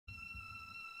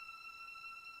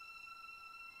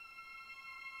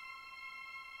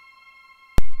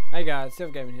Hey guys,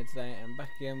 Silver Gaming here today, and back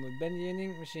again with Bendy and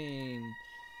Ink Machine.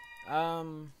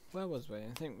 Where was we?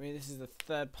 I think this is the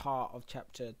third part of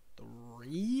chapter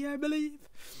 3, I believe.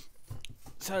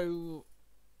 So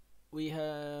we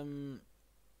in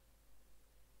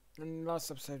the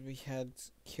last episode we had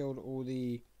killed all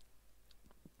the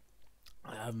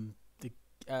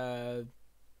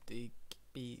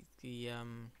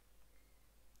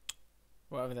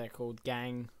whatever they're called,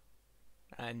 gang,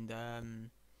 and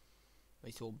we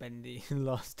saw Bendy in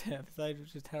the last episode,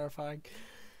 which was terrifying.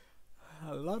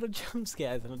 A lot of jump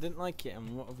scares, and I didn't like it.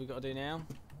 And what have we got to do now?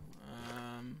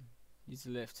 Use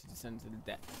the lift to descend to the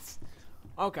depths.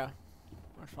 Okay,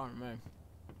 that's fine with me.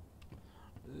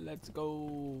 Let's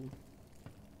go.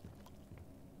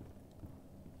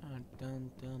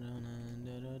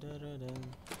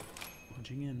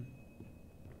 Punching in.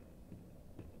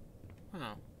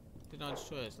 Oh, didn't I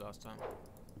destroy this last time?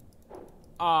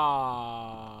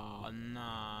 Oh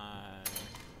no.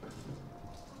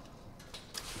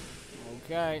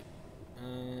 Okay.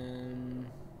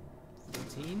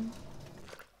 14?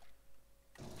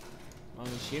 I'm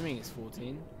assuming it's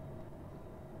 14.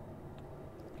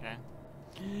 Okay.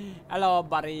 Hello,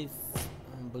 buddies.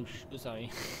 Boosh. Oh, sorry.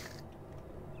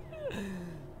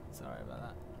 Sorry about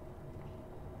that.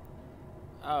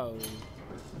 Oh.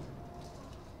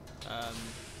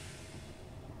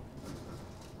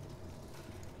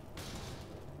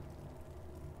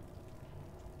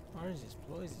 Where is this?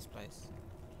 What is this place?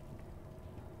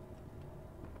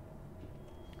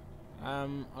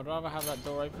 I'd rather have that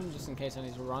door open just in case I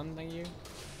need to run, thank you.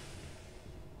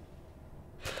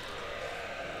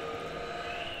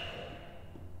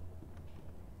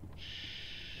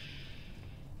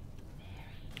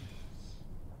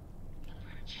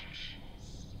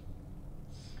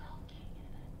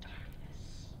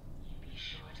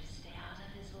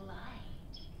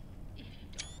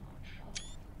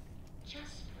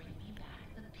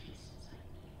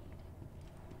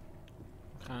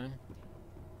 Okay.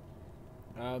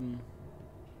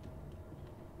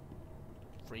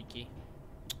 Freaky.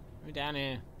 We're down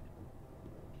here.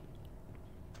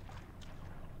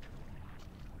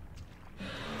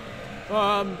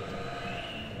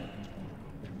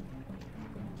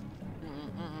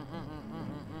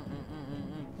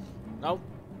 Nope.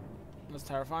 That's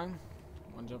terrifying.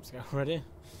 One jump scare already.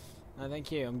 No,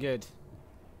 thank you. I'm good.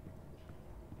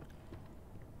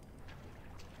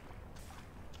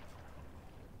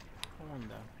 I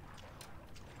wonder.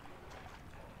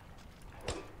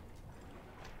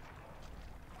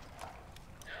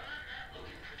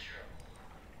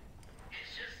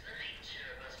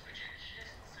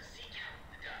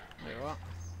 Wait, what?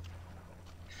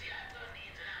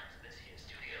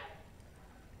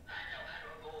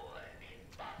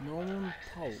 Norman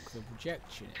Polk, the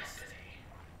projectionist.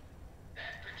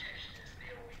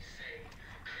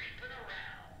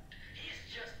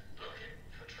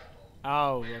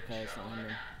 Oh, okay, it's not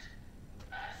him.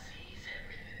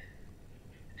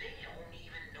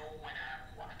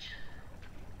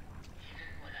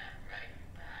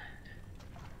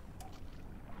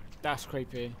 That's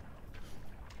creepy.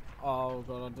 Oh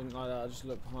god, I didn't like that. I just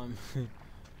looked behind me.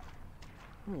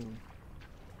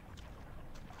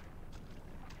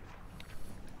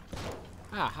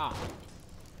 Aha.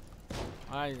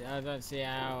 I don't see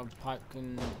how a pipe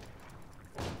can.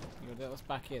 What's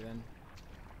back here then?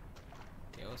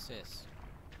 Okay, what's this?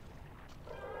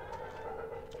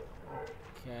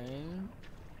 Okay.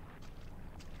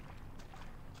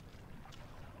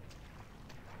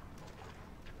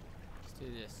 Let's do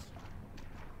this.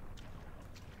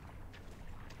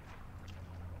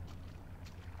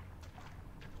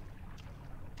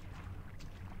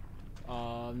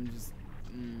 Just.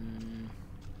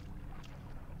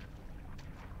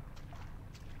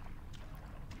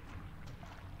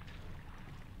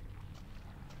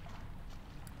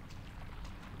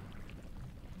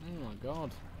 Oh my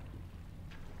god.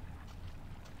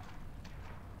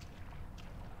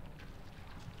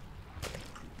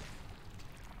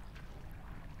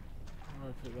 I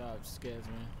pick that up, it scares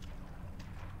me.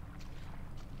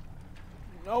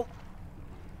 Nope.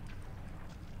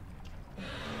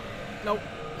 Nope.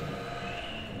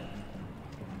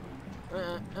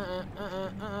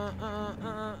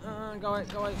 Go away,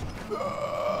 go away.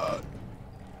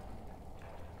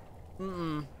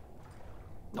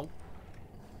 Nope.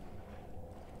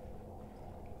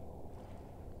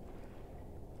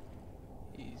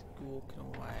 He's walking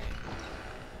away.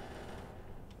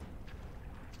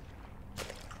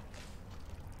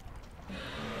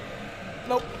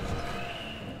 Nope.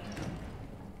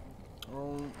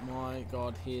 Oh my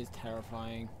god, he is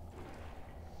terrifying.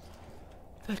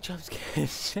 The jump scares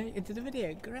straight into the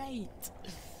video. Great.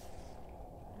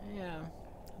 Yeah,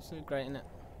 absolutely great, isn't it?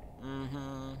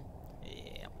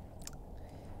 Yeah.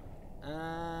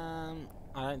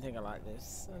 I don't think I like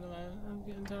this. I don't know. I'm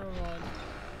getting terrified.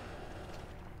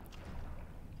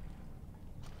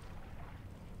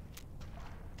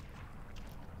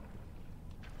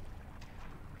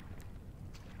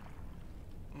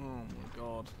 Oh my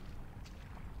god.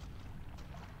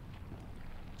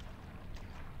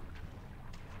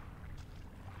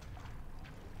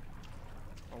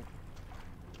 Oh.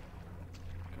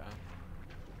 Okay.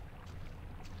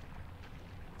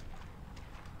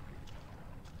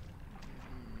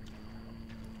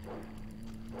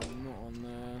 Not on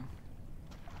there.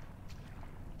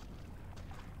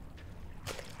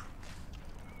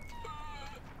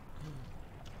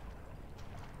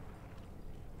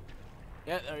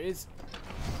 Yeah, there he is.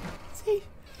 See?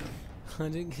 I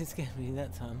didn't get scared me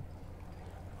that time.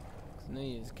 I knew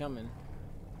he was coming.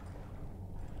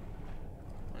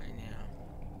 Right now.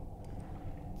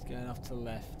 He's going off to the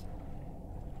left.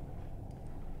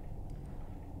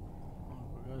 Oh,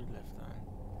 we'll go left then.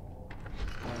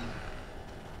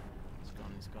 He's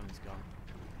gone, he's gone, he's gone.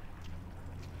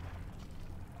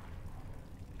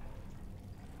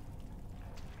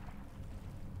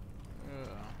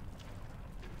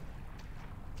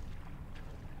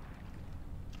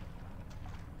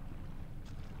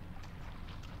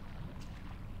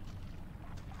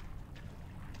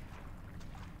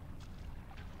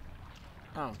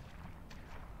 Oh.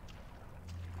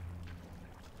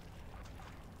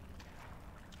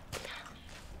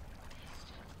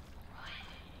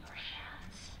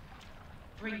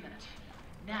 Bring them to me.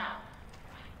 Now.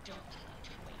 I don't like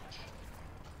to wait.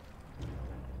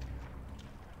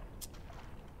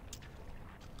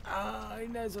 Ah, he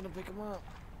knows how to pick him up.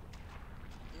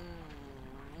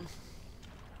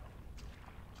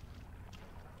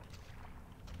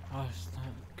 Oh,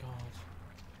 thank God.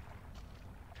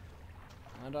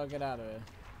 How do I get out of here?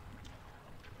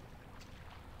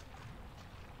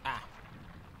 Ah.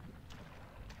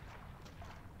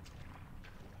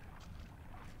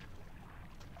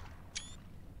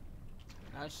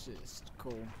 That's just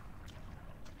cool.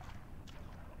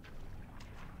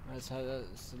 That's the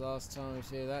last time we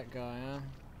see that guy, huh?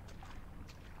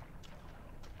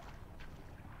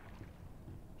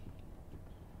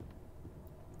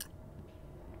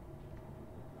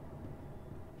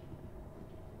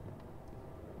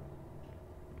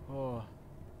 Oh.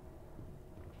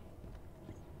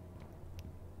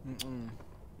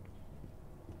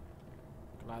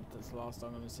 Glad that's the last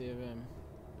I'm gonna see of him.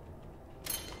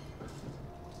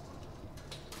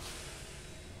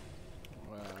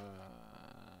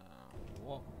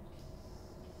 What?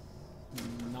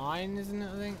 9, isn't it,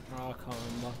 I think? Oh, I can't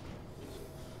remember.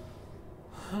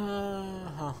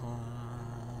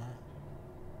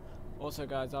 Also,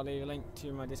 guys, I'll leave a link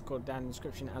to my Discord down in the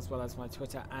description, as well as my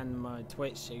Twitter and my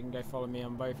Twitch, so you can go follow me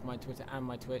on both my Twitter and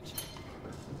my Twitch.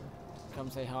 Come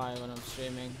say hi when I'm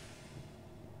streaming.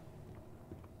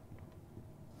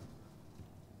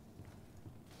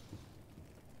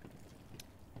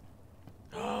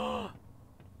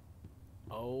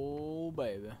 Oh,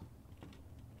 baby.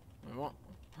 Wait, what?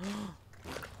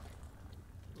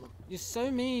 You're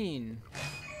so mean.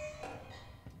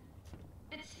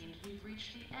 It seems we've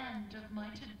reached the end of my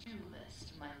to-do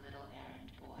list, my little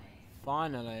errand boy.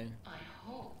 Finally. I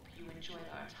hope you enjoyed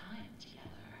our time together.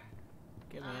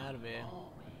 Get me out of here.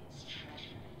 Always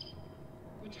treasure it.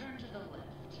 Return to the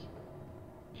lift.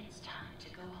 It's time to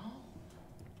go home.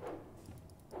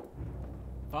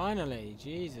 Finally,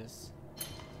 Jesus.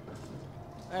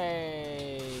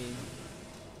 Hey.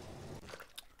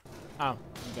 Oh,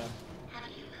 there you go. Have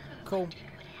you ever Cool. wondered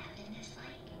what heaven is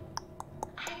like?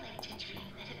 I like to dream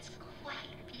that it's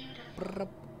quite beautiful.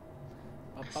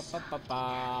 A soft area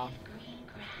of green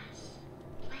grass,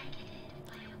 blanketed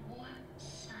by a warm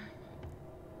sun.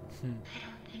 I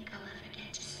don't think I'll ever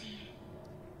get to see it.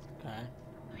 Okay.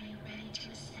 Are you ready to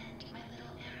ascend, my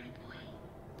little errand boy?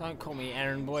 Don't call me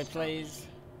errand boy, please.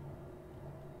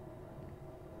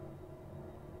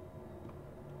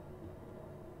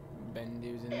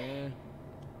 Bendy was in there.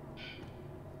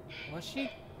 Why is she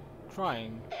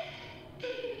crying?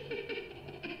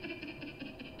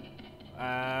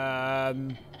 Why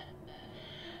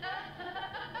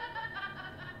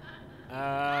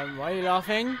are you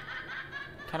laughing?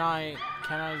 Can I?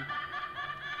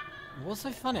 What's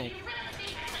so funny?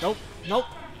 Nope, nope.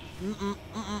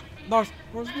 Mars,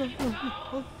 No, Henry!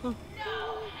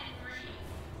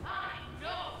 I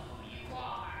know who you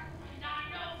are, and I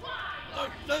know why.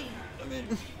 no, I mean.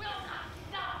 You will not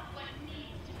stop what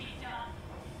needs to be done.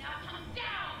 Now come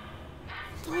down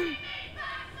and bring me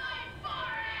back my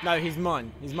forest! No, he's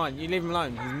mine. He's mine. You leave him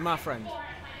alone. He's my friend. Forest,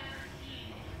 my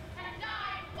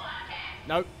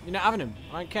No, you're not having him.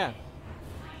 I don't care.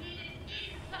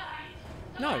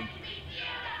 No.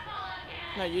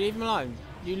 No, you leave him alone.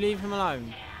 You leave him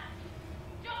alone.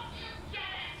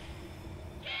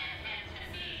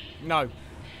 No.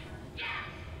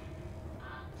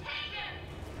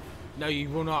 No, you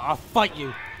will not. I'll fight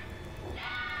you.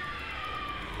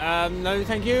 No,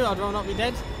 thank you. I'd rather not be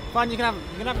dead. Fine, you can have him.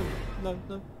 You can have him. No,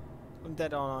 no. I'm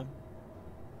dead, aren't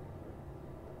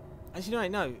I? Actually,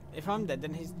 no. If I'm dead,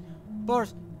 then he's...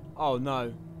 Boris. Oh,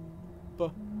 no.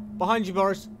 Behind you,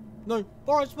 Boris. No,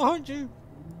 Boris, behind you.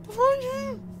 Behind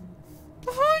you.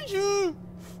 Behind you.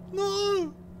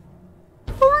 No.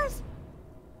 Boris.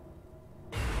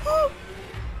 Oh.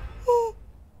 Oh.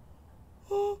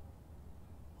 Oh.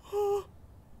 Oh.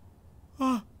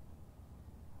 Ah.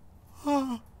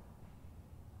 Ah.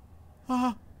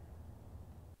 Ah.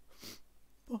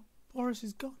 Boris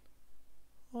is gone.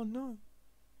 Oh no.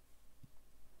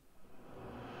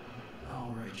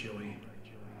 All right, Joey.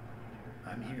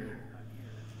 I'm here.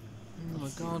 Oh my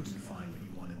Let's see if god. we can find what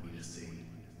you wanted me to see.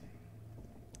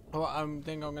 What I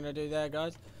think I'm gonna do there,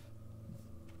 guys.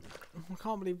 I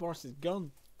can't believe Boris is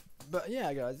gone. But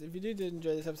yeah, guys, if you did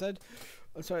enjoy this episode,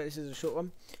 I'm sorry this is a short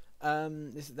one.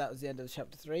 That was the end of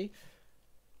chapter 3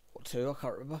 or 2. I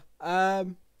can't remember.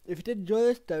 If you did enjoy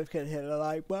this, don't forget to hit the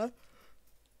like button.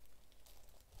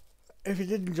 If you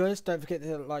did enjoy this, don't forget to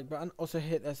hit the like button. Also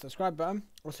hit the subscribe button.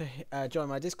 Also join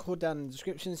my Discord down in the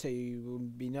description so you will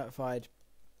be notified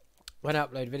when I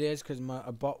upload videos, because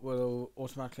a bot will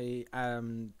automatically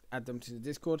add them to the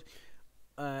Discord.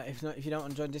 If you don't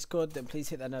want to join Discord, then please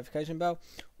hit that notification bell.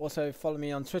 Also follow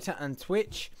me on Twitter and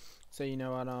Twitch, so you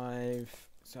know when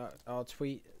I'll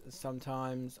tweet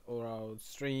sometimes or I'll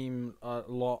stream a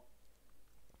lot.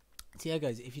 So yeah,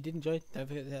 guys, if you did enjoy, don't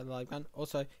forget to hit the like button.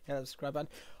 Also hit that subscribe button.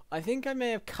 I think I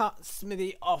may have cut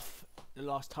Smithy off the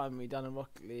last time we done a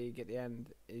Rocket League at the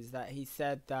end. Is that he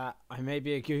said that I may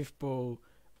be a goofball,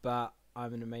 but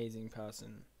I'm an amazing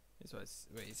person. Is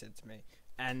what he said to me.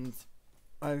 And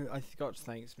I forgot to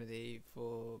thank Smithy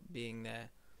for being there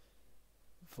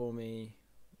for me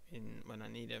when I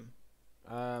need him.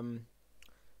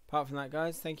 Apart from that,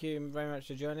 guys, thank you very much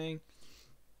for joining.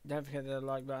 Don't forget the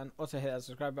like button. Also hit that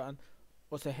subscribe button.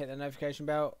 Also hit the notification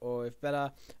bell, or if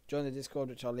better, join the Discord,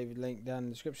 which I'll leave a link down in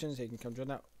the description so you can come join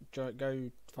that.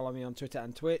 Go follow me on Twitter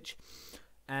and Twitch.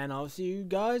 And I'll see you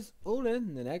guys all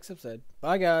in the next episode.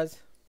 Bye, guys.